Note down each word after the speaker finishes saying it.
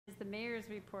mayor's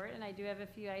report, and I do have a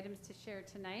few items to share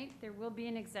tonight. There will be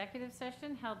an executive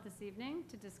session held this evening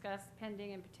to discuss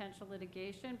pending and potential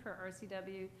litigation per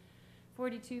RCW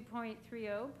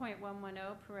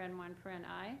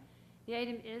 42.30.110(1)(I). The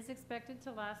item is expected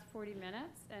to last 40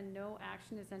 minutes, and no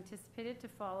action is anticipated to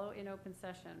follow in open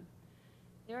session.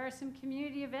 There are some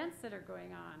community events that are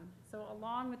going on. So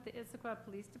along with the Issaquah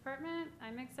Police Department,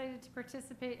 I'm excited to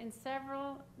participate in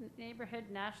several neighborhood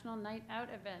National Night Out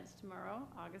events tomorrow,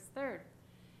 August 3rd.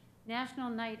 National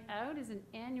Night Out is an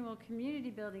annual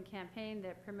community building campaign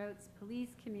that promotes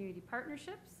police-community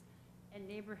partnerships and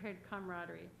neighborhood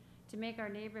camaraderie to make our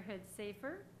neighborhoods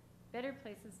safer, better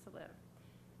places to live.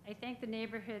 I thank the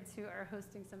neighborhoods who are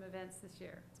hosting some events this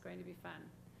year. It's going to be fun.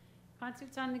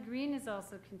 Concerts on the Green is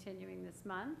also continuing this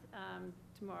month,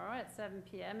 tomorrow at 7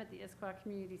 p.m. at the Issaquah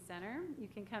Community Center. You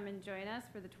can come and join us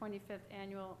for the 25th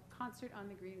annual Concert on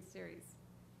the Green series.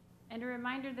 And a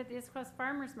reminder that the Issaquah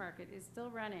Farmers Market is still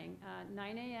running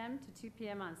 9 a.m. to 2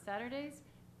 p.m. on Saturdays,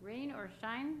 rain or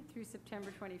shine, through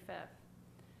September 25th.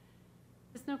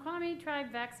 The Snoqualmie Tribe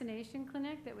Vaccination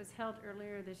Clinic that was held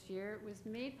earlier this year was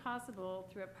made possible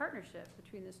through a partnership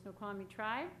between the Snoqualmie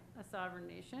Tribe, a sovereign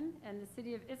nation, and the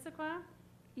City of Issaquah,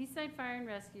 Eastside Fire and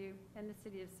Rescue, and the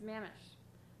City of Sammamish.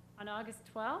 On August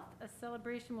 12th, a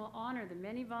celebration will honor the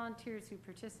many volunteers who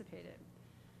participated.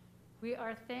 We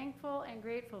are thankful and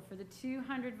grateful for the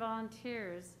 200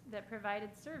 volunteers that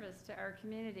provided service to our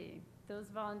community. Those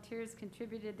volunteers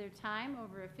contributed their time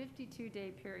over a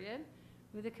 52-day period,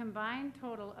 with a combined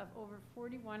total of over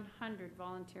 4,100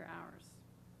 volunteer hours.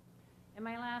 And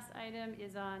my last item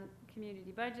is on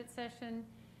community budget session.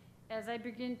 As I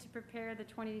begin to prepare the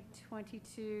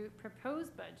 2022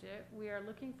 proposed budget, we are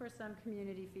looking for some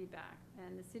community feedback.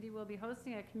 And the city will be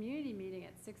hosting a community meeting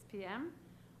at 6 p.m.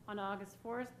 on August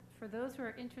 4th for those who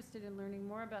are interested in learning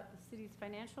more about the city's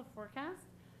financial forecast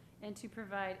and to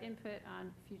provide input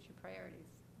on future priorities.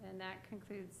 And that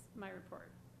concludes my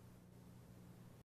report.